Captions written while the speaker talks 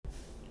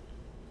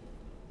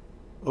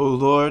O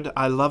Lord,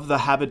 I love the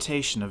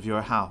habitation of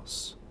your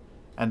house,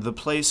 and the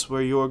place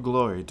where your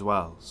glory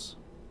dwells.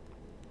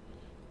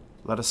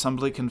 Let us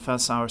humbly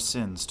confess our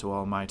sins to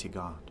Almighty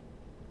God.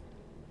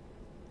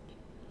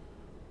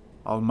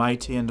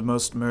 Almighty and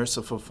most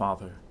merciful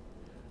Father,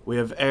 we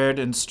have erred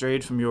and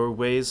strayed from your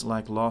ways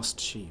like lost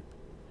sheep.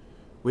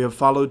 We have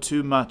followed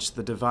too much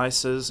the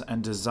devices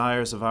and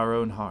desires of our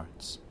own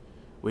hearts.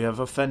 We have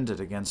offended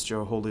against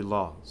your holy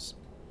laws.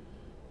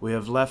 We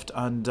have left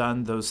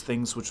undone those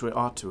things which we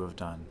ought to have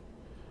done,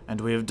 and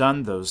we have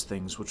done those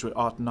things which we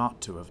ought not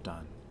to have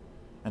done.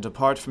 And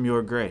apart from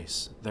your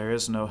grace, there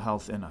is no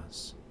health in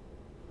us.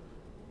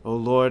 O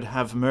Lord,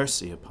 have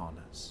mercy upon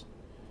us.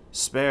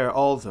 Spare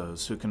all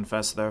those who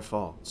confess their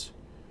faults.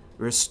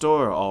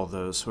 Restore all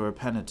those who are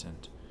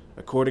penitent,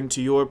 according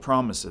to your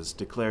promises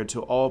declared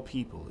to all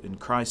people in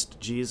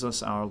Christ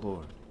Jesus our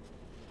Lord.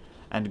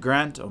 And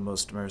grant, O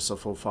most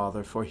merciful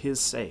Father, for his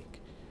sake,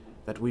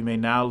 that we may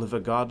now live a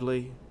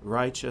godly,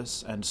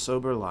 righteous, and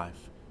sober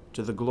life,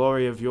 to the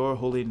glory of your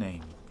holy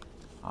name.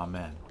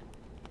 Amen.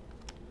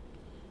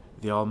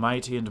 The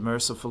Almighty and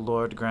merciful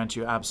Lord grant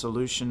you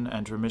absolution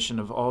and remission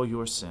of all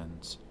your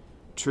sins,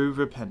 true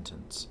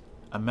repentance,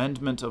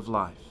 amendment of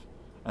life,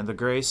 and the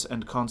grace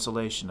and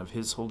consolation of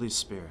his Holy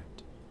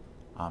Spirit.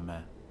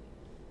 Amen.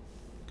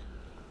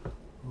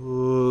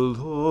 O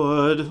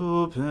Lord,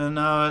 open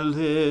our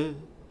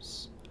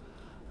lips,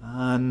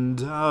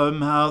 and our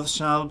mouth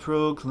shall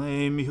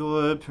proclaim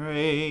your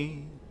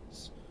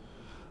praise.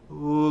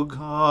 O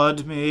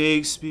God,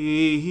 make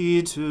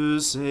speed to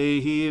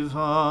save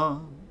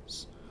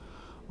us.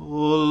 O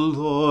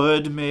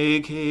Lord,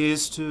 make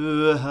haste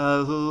to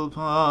help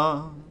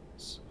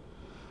us.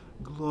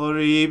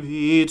 Glory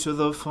be to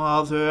the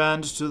Father,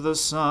 and to the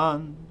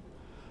Son,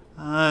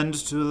 and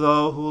to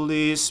the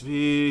Holy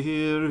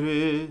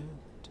Spirit,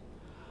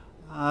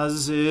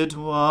 as it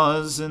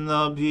was in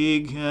the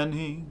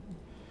beginning,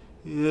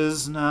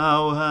 is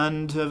now,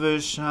 and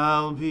ever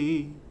shall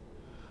be,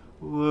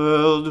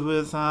 world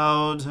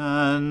without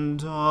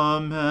end.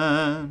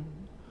 Amen.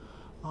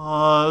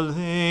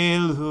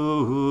 Alleluia.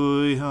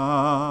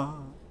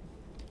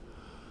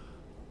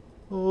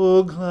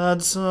 O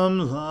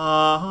gladsome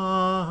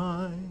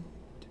light,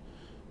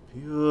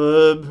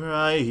 pure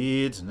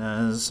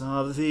brightness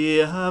of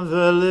the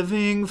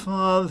ever-living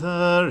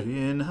Father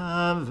in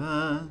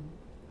heaven,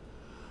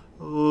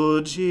 O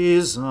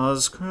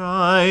Jesus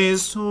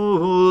Christ,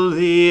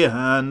 holy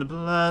and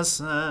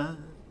blessed,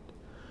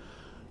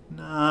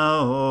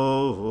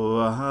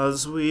 now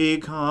as we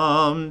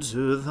come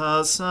to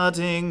the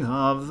setting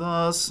of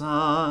the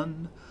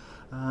sun,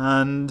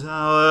 and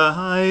our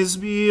eyes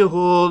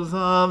behold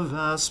the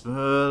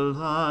vesper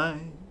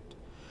light,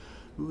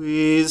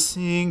 we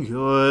sing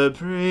your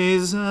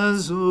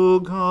praises, O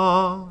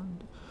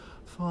God,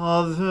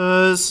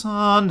 Father,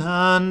 Son,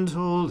 and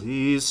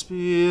Holy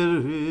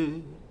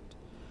Spirit.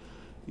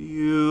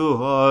 You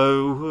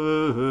are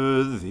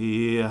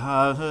worthy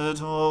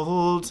at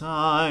all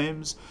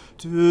times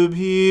to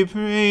be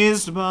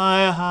praised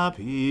by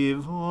happy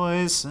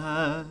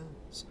voices,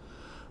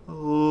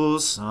 O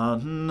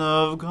Son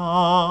of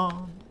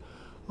God,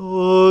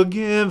 O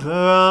Giver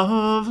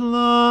of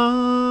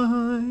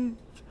life,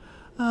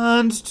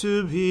 and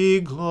to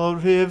be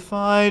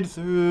glorified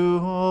through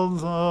all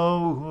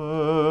the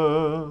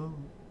world.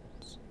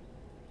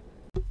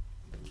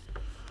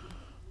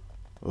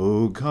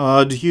 O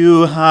God,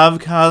 you have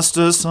cast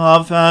us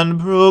off and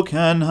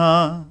broken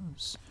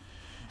us.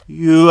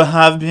 You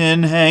have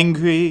been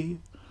angry.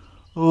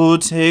 O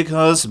take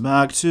us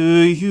back to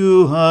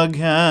you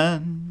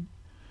again.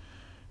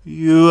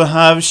 You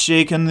have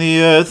shaken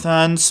the earth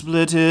and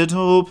split it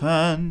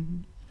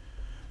open.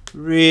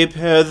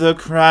 Repair the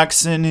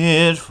cracks in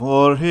it,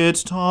 for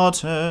it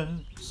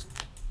totters.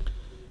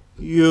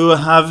 You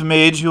have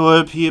made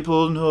your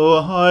people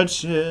no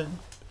hardship.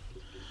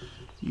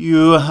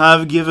 You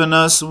have given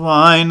us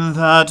wine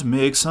that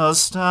makes us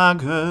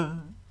stagger.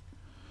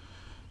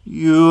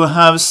 You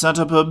have set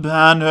up a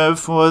banner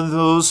for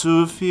those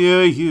who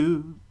fear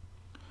you,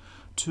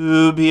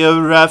 to be a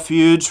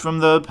refuge from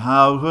the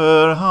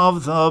power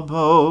of the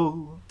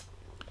bow.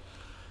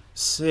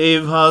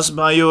 Save us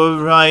by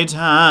your right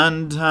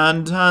hand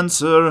and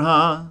answer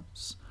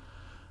us,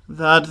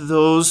 that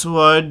those who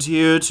are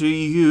dear to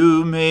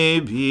you may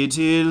be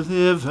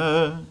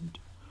delivered.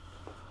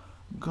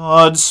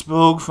 God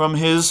spoke from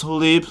his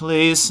holy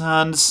place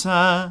and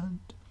said,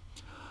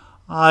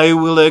 I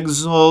will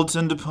exalt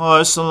and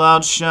parcel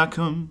out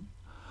Shechem.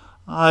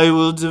 I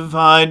will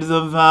divide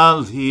the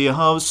valley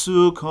of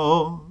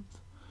Succoth.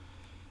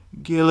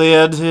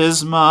 Gilead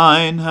is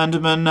mine, and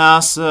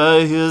Manasseh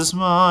is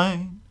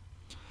mine.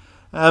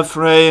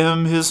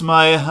 Ephraim is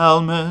my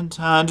helmet,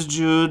 and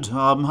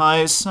Judah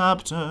my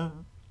scepter.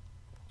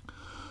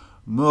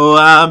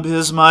 Moab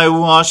is my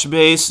wash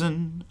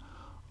basin.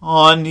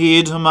 On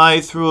Edom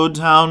I throw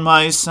down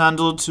my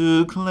sandal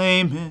to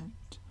claim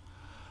it,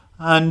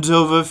 and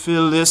over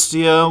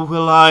Philistia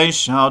will I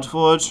shout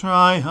for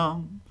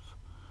triumph.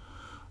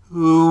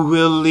 Who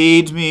will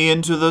lead me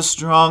into the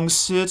strong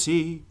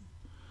city?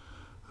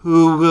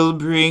 Who will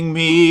bring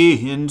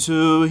me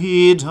into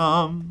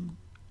Edom?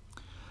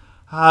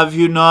 Have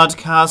you not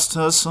cast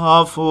us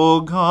off,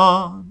 O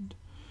God?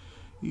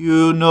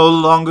 You no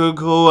longer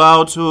go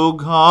out, O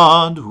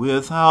God,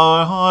 with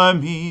our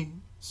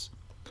armies.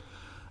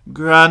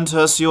 Grant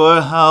us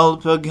your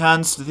help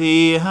against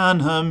the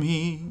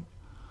enemy,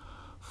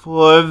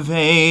 for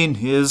vain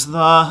is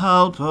the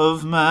help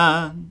of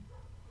man.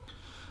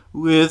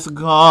 With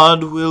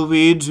God will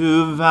we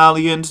do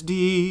valiant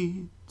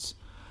deeds,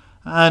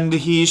 and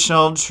he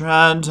shall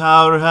tread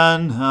our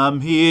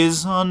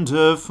enemies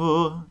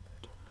underfoot.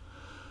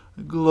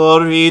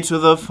 Glory to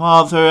the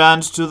Father,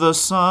 and to the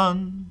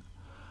Son,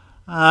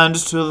 and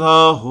to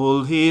the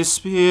Holy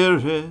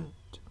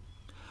Spirit,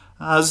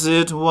 as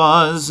it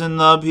was in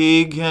the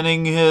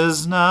beginning,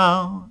 is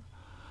now,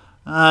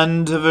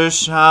 and ever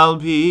shall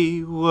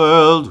be,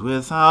 world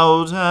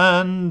without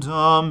end.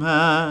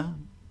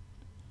 Amen.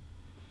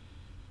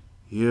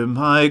 Hear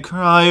my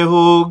cry,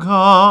 O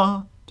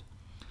God,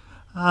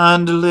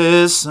 and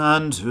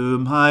listen to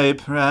my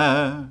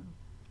prayer.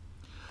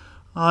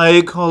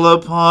 I call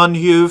upon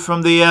you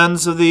from the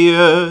ends of the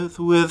earth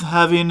with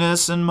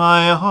heaviness in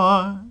my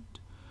heart.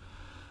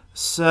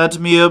 Set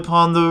me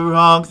upon the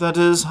rock that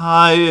is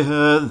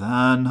higher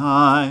than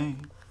I.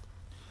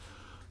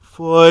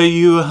 For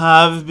you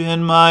have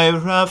been my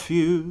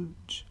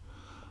refuge,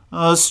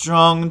 a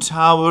strong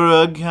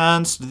tower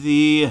against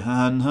the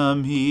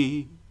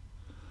enemy.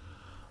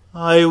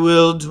 I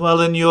will dwell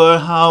in your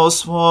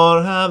house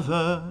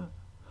forever.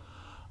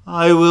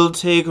 I will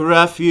take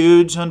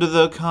refuge under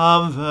the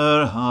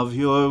cover of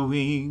your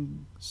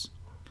wings.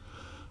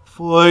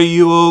 For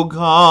you, O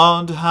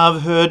God,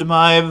 have heard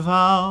my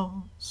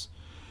vows.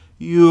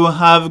 You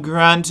have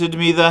granted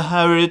me the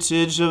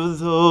heritage of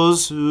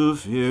those who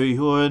fear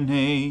your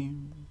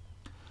name.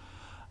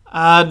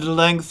 Add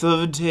length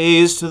of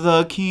days to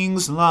the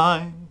king's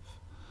life.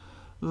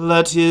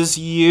 Let his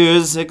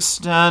years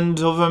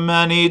extend over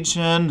many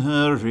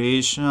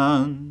generations.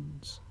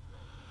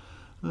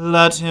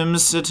 Let him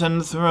sit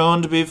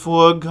enthroned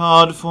before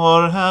God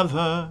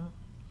forever.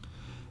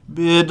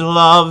 Bid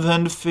love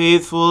and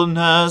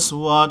faithfulness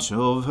watch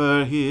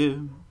over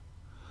him.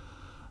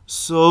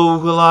 So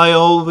will I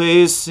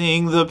always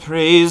sing the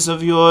praise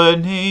of your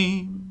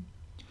name,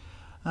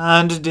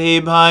 and day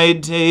by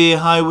day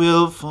I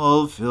will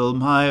fulfill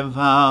my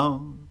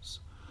vows.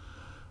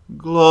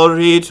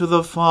 Glory to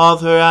the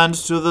Father, and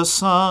to the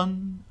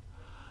Son,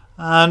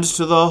 and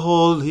to the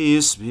Holy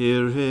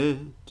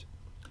Spirit,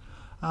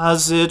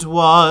 as it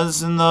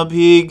was in the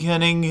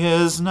beginning,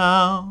 is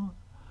now,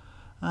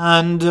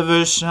 and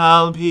ever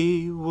shall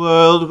be,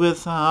 world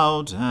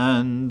without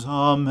end.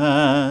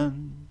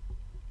 Amen.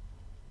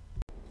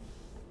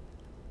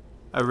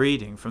 A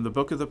reading from the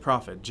book of the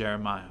prophet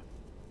Jeremiah.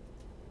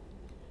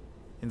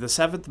 In the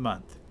 7th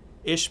month,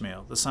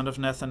 Ishmael the son of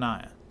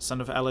Nethaniah, son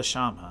of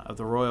Elishama of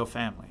the royal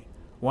family,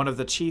 one of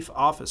the chief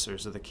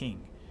officers of the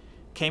king,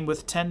 came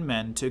with 10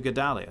 men to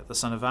Gedaliah the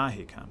son of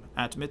Ahikam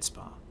at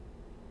Mizpah.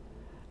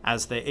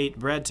 As they ate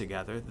bread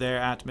together there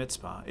at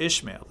Mizpah,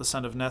 Ishmael the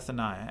son of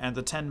Nethaniah and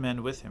the 10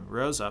 men with him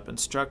rose up and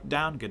struck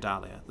down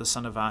Gedaliah the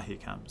son of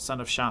Ahikam, son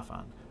of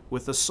Shaphan,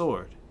 with the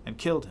sword, and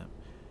killed him,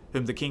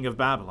 whom the king of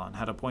Babylon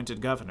had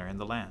appointed governor in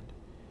the land.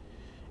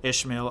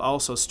 Ishmael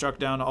also struck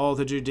down all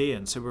the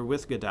Judeans who were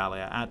with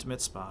Gedaliah at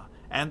Mizpah,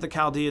 and the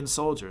Chaldean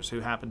soldiers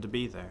who happened to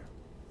be there.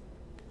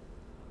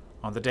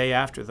 On the day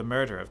after the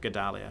murder of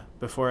Gedaliah,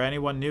 before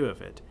anyone knew of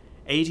it,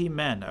 80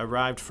 men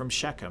arrived from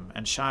Shechem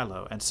and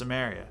Shiloh and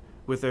Samaria,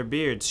 with their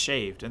beards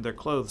shaved and their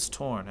clothes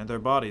torn and their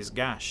bodies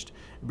gashed,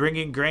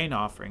 bringing grain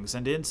offerings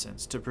and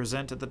incense to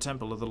present at the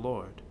temple of the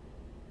Lord.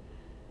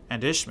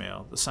 And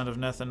Ishmael, the son of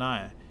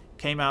Nethaniah,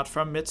 came out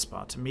from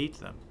Mizpah to meet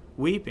them,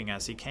 weeping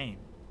as he came.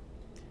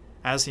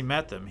 As he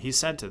met them, he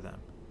said to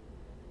them,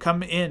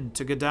 "Come in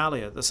to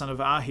Gedaliah the son of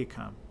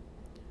Ahikam."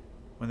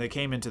 When they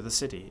came into the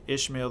city,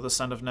 Ishmael the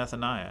son of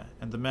Nethaniah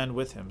and the men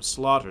with him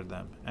slaughtered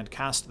them and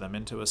cast them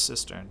into a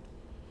cistern.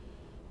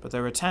 But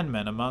there were 10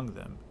 men among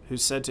them who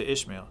said to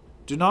Ishmael,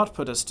 "Do not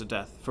put us to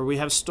death, for we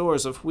have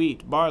stores of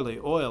wheat, barley,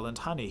 oil, and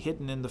honey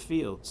hidden in the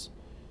fields."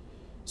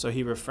 So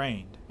he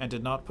refrained and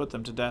did not put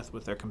them to death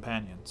with their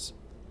companions.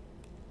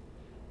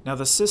 Now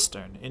the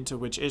cistern into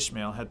which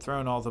Ishmael had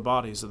thrown all the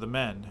bodies of the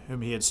men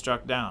whom he had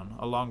struck down,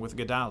 along with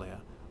Gedaliah,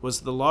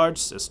 was the large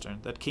cistern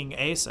that King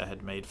Asa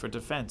had made for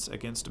defense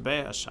against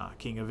Baasha,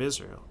 king of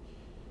Israel.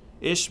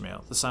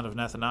 Ishmael, the son of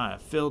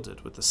Nethaniah, filled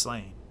it with the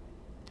slain.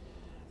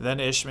 Then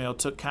Ishmael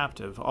took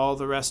captive all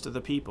the rest of the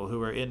people who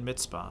were in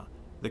Mizpah,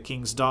 the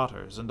king's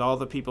daughters, and all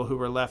the people who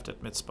were left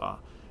at Mizpah,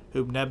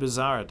 whom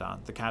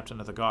Nebuzaradan, the captain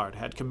of the guard,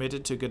 had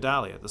committed to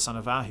Gedaliah, the son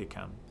of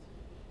Ahikam.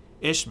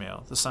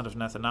 Ishmael, the son of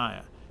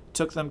Nethaniah,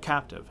 took them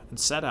captive, and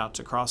set out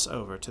to cross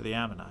over to the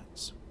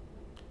Ammonites.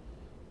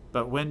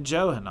 But when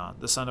Johanan,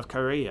 the son of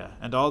Kareah,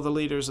 and all the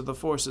leaders of the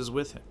forces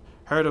with him,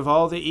 heard of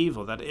all the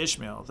evil that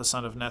Ishmael, the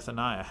son of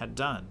Nethaniah, had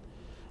done,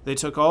 they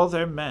took all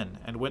their men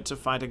and went to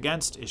fight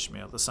against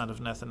Ishmael, the son of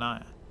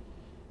Nethaniah.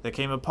 They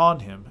came upon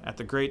him at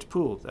the great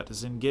pool that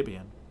is in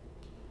Gibeon.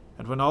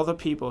 And when all the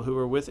people who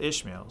were with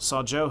Ishmael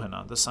saw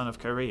Johanan the son of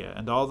Kareah,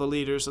 and all the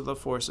leaders of the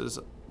forces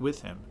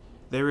with him,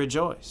 they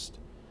rejoiced.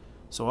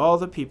 So all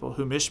the people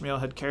whom Ishmael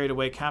had carried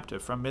away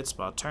captive from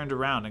Mizpah turned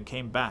around and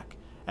came back,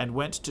 and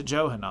went to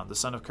Johanan the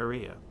son of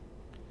Kareah.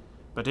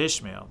 But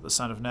Ishmael the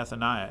son of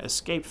Nethaniah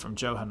escaped from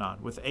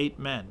Johanan with 8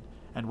 men,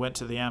 and went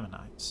to the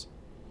Ammonites.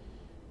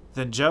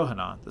 Then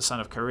Johanan the son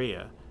of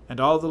Kareah,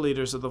 and all the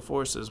leaders of the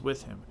forces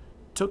with him,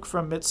 took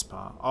from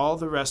Mizpah all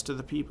the rest of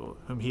the people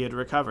whom he had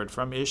recovered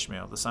from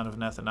Ishmael the son of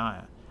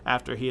Nethaniah,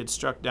 after he had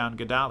struck down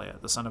Gedaliah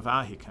the son of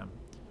Ahikam,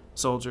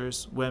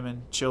 soldiers,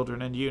 women,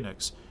 children, and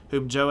eunuchs,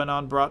 whom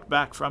Johanan brought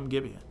back from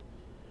Gibeon.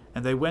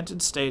 And they went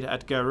and stayed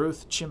at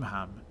Geruth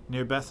Chimham,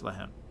 near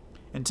Bethlehem,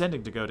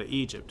 intending to go to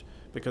Egypt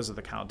because of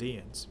the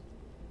Chaldeans.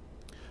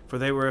 For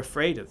they were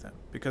afraid of them,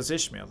 because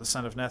Ishmael the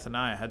son of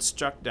Nethaniah had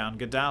struck down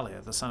Gedaliah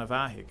the son of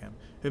Ahikam,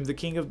 whom the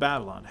king of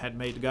Babylon had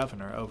made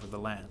governor over the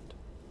land.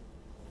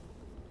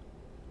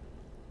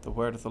 The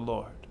word of the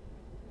Lord.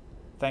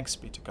 Thanks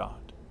be to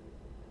God.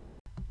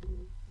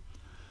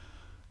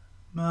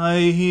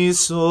 My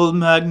soul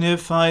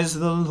magnifies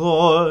the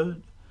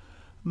Lord.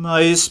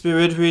 My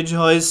spirit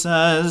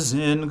rejoices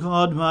in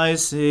God my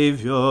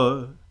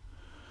Saviour.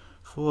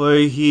 For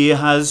he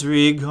has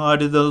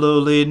regarded the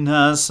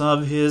lowliness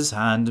of his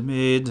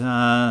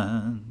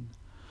handmaiden.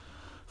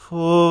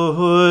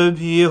 For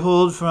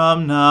behold,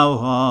 from now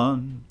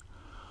on,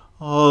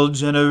 all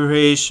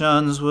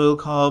generations will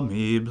call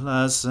me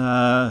blessed.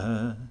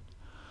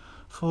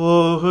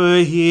 For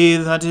he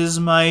that is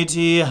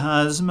mighty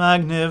has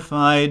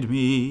magnified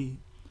me,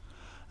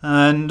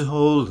 and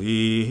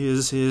holy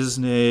is his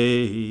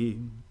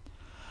name.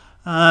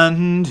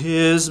 And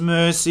his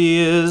mercy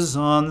is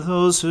on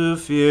those who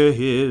fear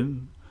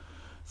him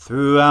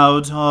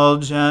throughout all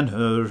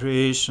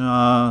generations.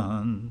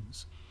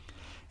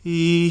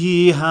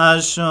 He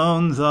has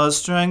shown the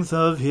strength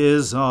of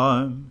his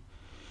arm.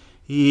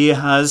 He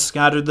has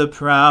scattered the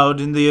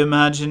proud in the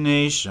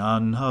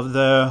imagination of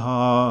their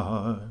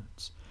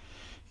hearts.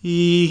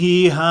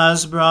 He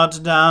has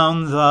brought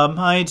down the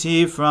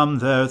mighty from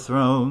their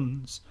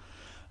thrones,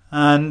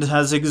 and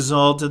has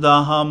exalted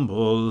the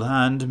humble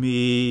and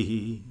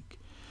meek.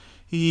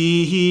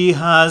 He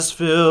has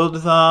filled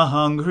the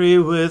hungry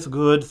with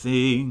good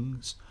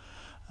things,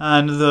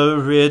 and the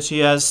rich he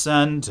has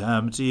sent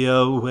empty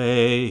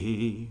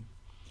away.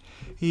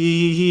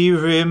 He,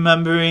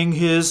 remembering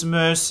his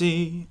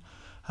mercy,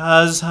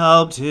 has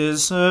helped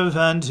his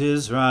servant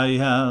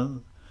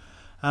Israel,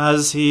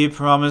 as he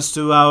promised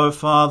to our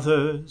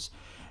fathers,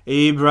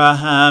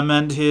 Abraham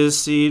and his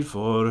seed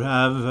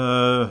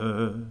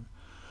forever.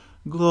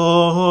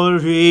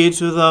 Glory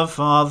to the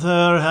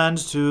Father, and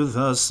to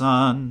the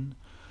Son,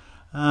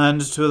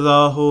 and to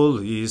the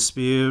Holy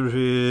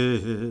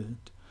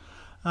Spirit,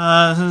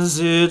 as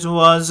it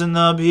was in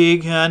the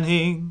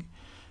beginning,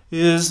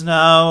 is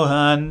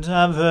now, and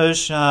ever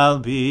shall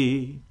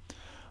be,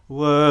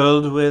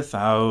 world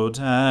without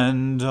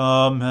end.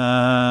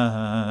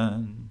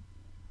 Amen.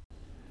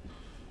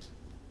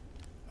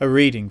 A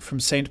reading from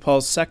St.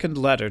 Paul's second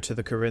letter to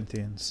the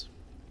Corinthians.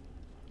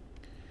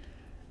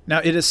 Now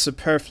it is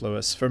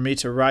superfluous for me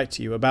to write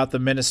to you about the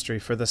ministry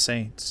for the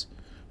saints,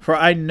 for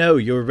I know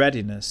your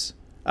readiness,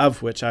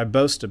 of which I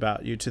boast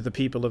about you to the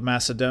people of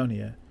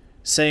Macedonia,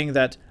 saying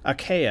that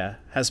Achaia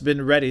has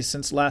been ready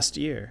since last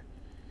year,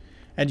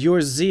 and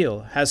your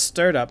zeal has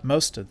stirred up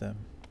most of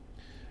them.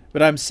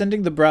 But I am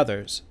sending the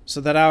brothers,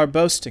 so that our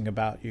boasting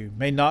about you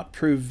may not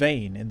prove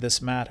vain in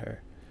this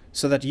matter,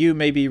 so that you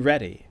may be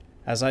ready,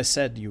 as I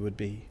said you would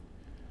be.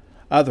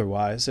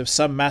 Otherwise, if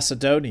some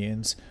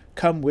Macedonians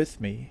come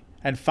with me,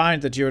 and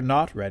find that you are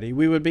not ready,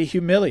 we would be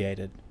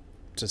humiliated,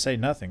 to say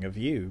nothing of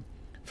you,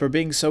 for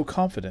being so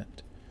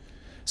confident.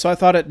 So I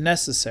thought it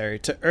necessary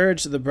to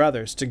urge the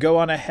brothers to go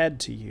on ahead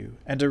to you,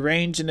 and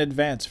arrange in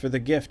advance for the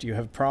gift you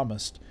have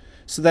promised,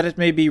 so that it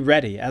may be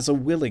ready as a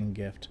willing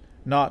gift,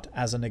 not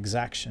as an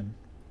exaction.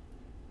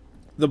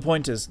 The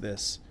point is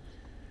this: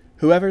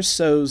 whoever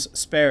sows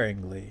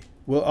sparingly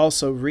will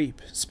also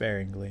reap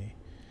sparingly,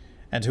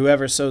 and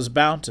whoever sows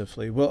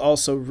bountifully will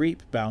also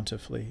reap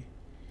bountifully.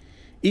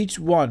 Each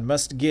one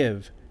must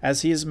give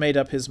as he has made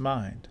up his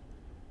mind,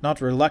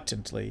 not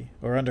reluctantly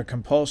or under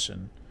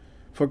compulsion,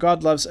 for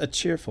God loves a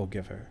cheerful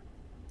giver.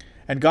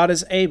 And God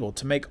is able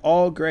to make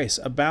all grace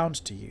abound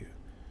to you,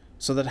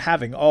 so that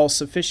having all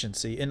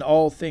sufficiency in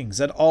all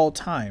things at all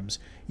times,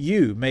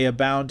 you may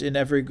abound in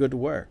every good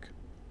work.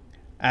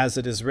 As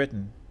it is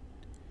written,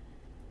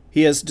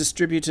 He has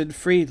distributed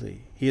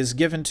freely, He has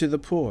given to the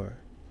poor,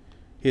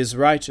 His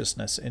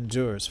righteousness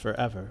endures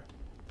forever.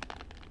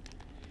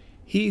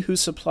 He who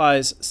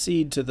supplies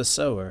seed to the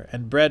sower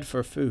and bread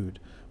for food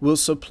will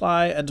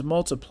supply and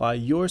multiply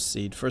your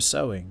seed for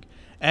sowing,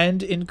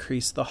 and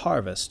increase the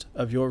harvest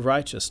of your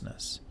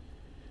righteousness.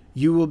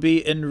 You will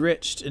be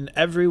enriched in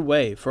every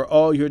way for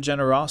all your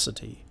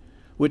generosity,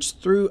 which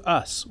through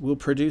us will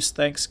produce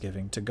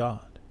thanksgiving to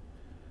God.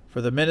 For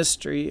the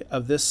ministry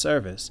of this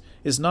service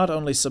is not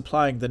only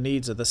supplying the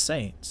needs of the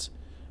saints,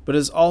 but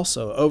is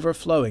also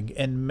overflowing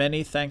in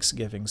many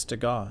thanksgivings to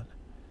God.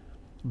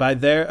 By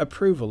their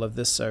approval of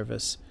this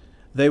service,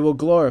 they will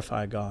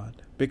glorify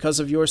God because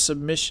of your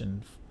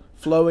submission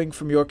flowing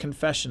from your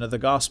confession of the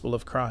gospel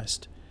of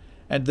Christ,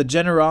 and the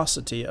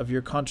generosity of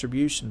your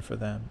contribution for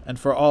them and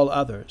for all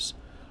others,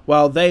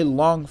 while they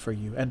long for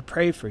you and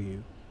pray for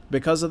you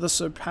because of the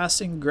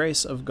surpassing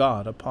grace of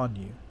God upon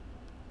you.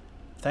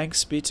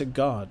 Thanks be to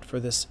God for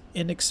this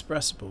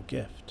inexpressible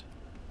gift.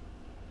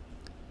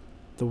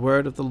 The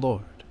word of the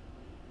Lord.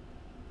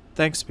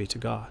 Thanks be to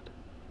God.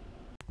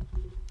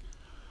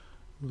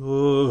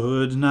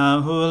 Lord, now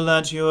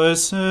let your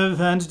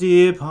servant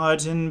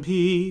depart in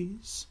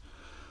peace,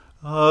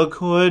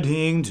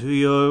 according to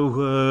your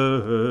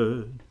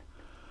word.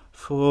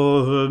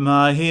 For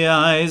my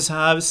eyes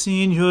have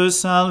seen your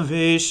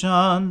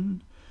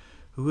salvation,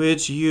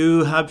 which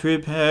you have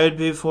prepared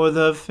before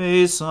the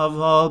face of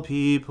all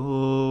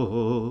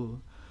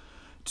people,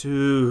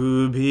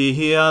 to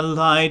be a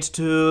light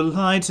to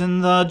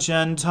lighten the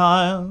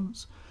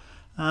Gentiles,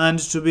 and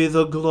to be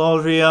the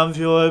glory of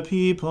your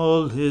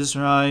people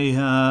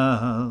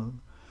Israel.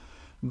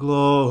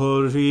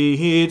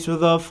 Glory to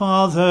the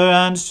Father,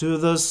 and to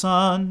the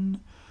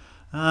Son,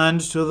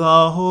 and to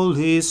the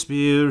Holy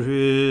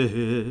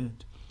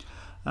Spirit,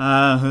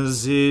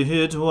 as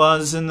it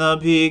was in the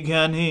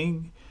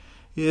beginning,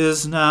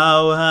 is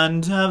now,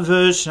 and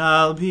ever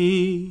shall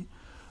be,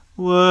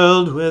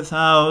 world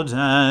without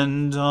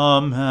end.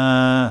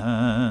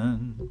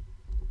 Amen.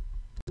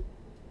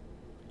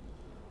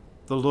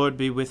 The Lord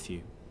be with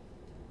you.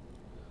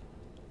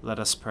 Let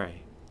us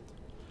pray.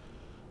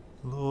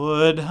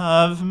 Lord,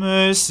 have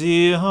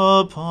mercy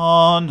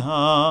upon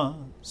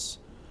us.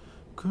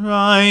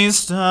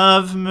 Christ,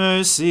 have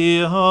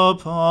mercy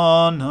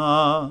upon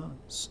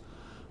us.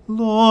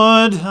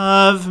 Lord,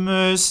 have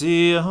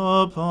mercy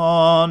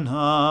upon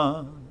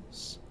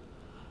us.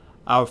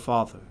 Our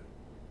Father,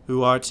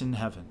 who art in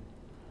heaven,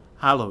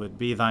 hallowed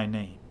be thy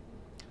name.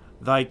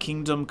 Thy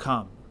kingdom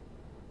come,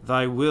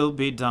 thy will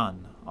be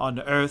done, on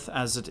earth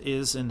as it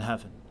is in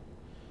heaven.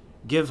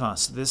 Give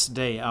us this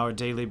day our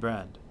daily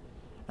bread,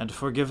 and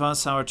forgive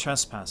us our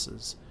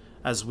trespasses,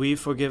 as we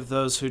forgive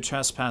those who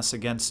trespass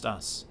against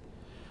us.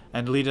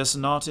 And lead us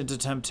not into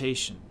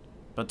temptation,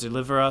 but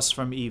deliver us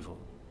from evil.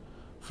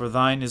 For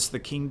thine is the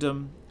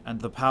kingdom, and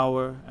the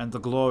power, and the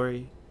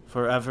glory,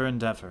 forever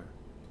and ever.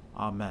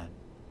 Amen.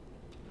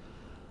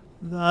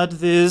 That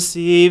this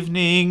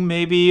evening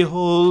may be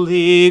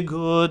holy,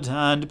 good,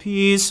 and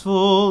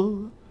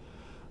peaceful,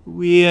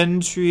 we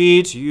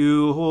entreat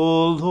you,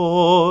 O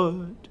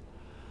Lord,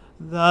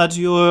 that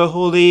your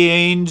holy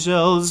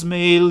angels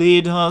may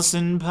lead us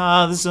in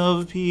paths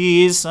of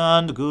peace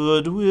and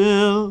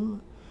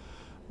goodwill.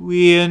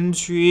 We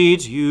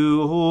entreat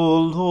you, O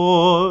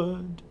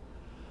Lord,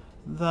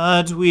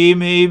 that we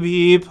may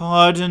be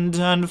pardoned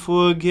and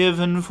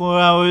forgiven for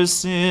our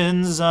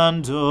sins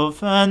and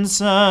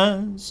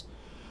offenses.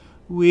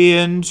 We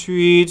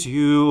entreat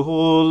you,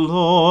 O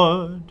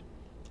Lord,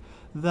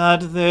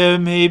 that there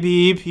may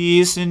be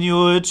peace in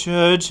your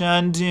church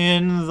and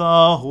in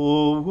the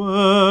whole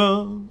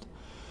world.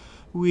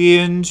 We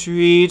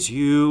entreat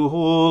you,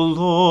 O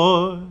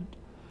Lord,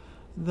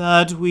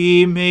 that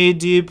we may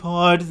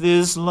depart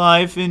this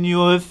life in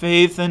your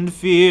faith and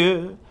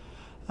fear,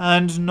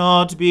 and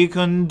not be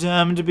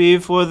condemned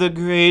before the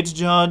great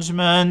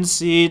judgment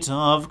seat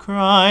of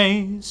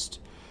Christ.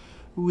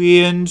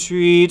 We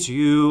entreat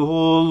you,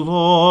 O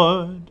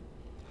Lord,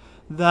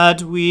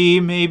 that we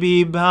may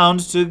be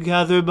bound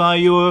together by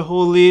your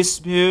Holy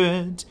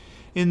Spirit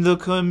in the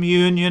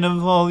communion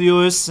of all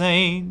your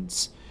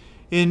saints,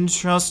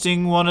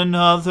 entrusting one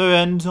another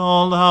and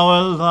all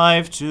our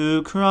life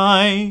to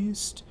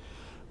Christ.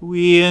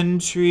 We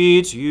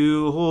entreat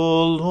you,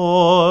 O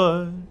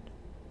Lord.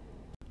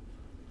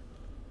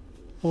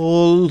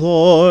 O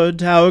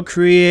Lord, our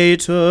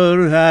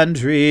Creator and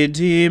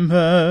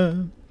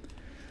Redeemer,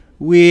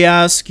 we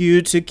ask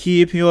you to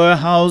keep your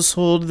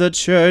household, the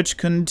Church,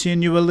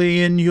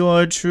 continually in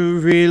your true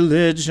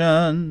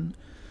religion,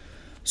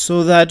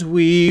 so that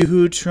we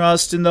who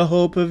trust in the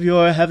hope of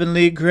your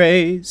heavenly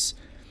grace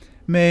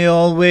may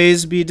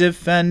always be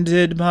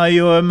defended by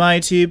your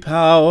mighty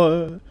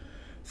power,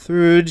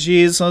 through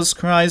Jesus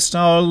Christ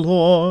our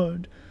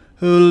Lord,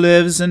 who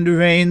lives and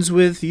reigns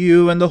with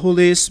you and the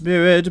Holy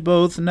Spirit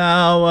both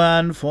now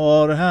and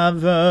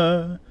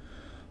forever.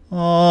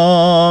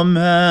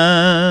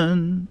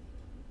 Amen.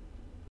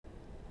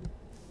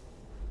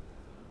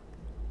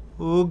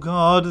 O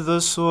God, the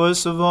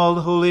source of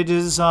all holy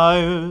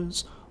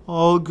desires,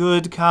 all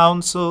good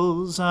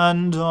counsels,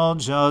 and all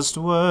just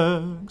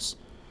works,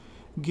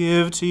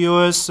 give to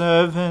your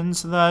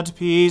servants that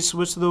peace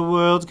which the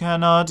world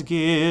cannot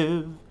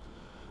give,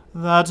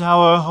 that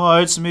our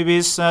hearts may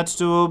be set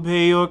to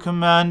obey your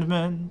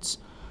commandments,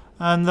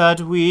 and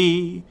that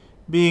we,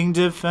 being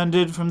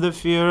defended from the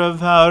fear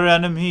of our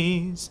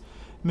enemies,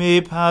 may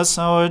pass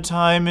our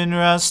time in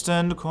rest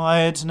and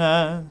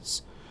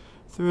quietness,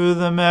 through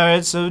the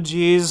merits of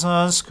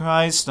Jesus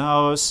Christ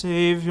our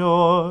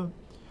Saviour.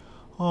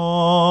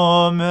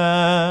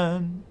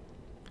 Amen.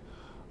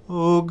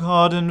 O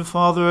God and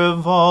Father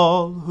of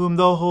all, whom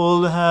the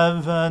whole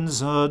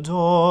heavens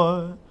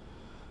adore,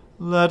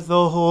 let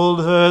the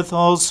whole earth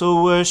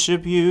also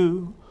worship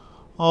you,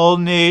 all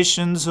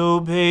nations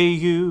obey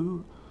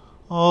you,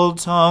 all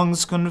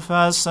tongues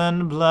confess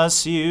and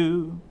bless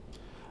you,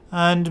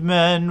 and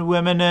men,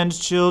 women, and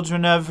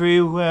children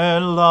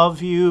everywhere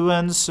love you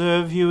and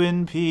serve you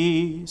in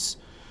peace,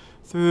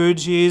 through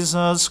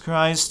Jesus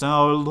Christ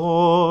our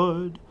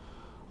Lord.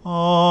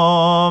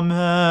 Amen.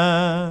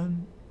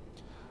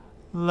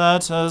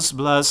 Let us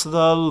bless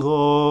the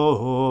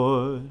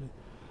Lord.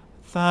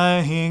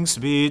 Thanks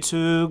be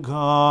to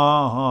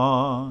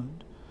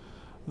God.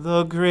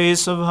 The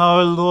grace of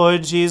our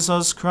Lord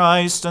Jesus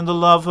Christ, and the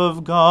love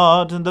of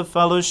God, and the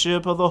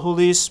fellowship of the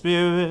Holy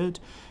Spirit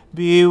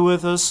be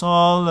with us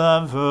all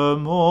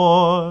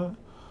evermore.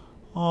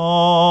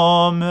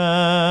 Amen.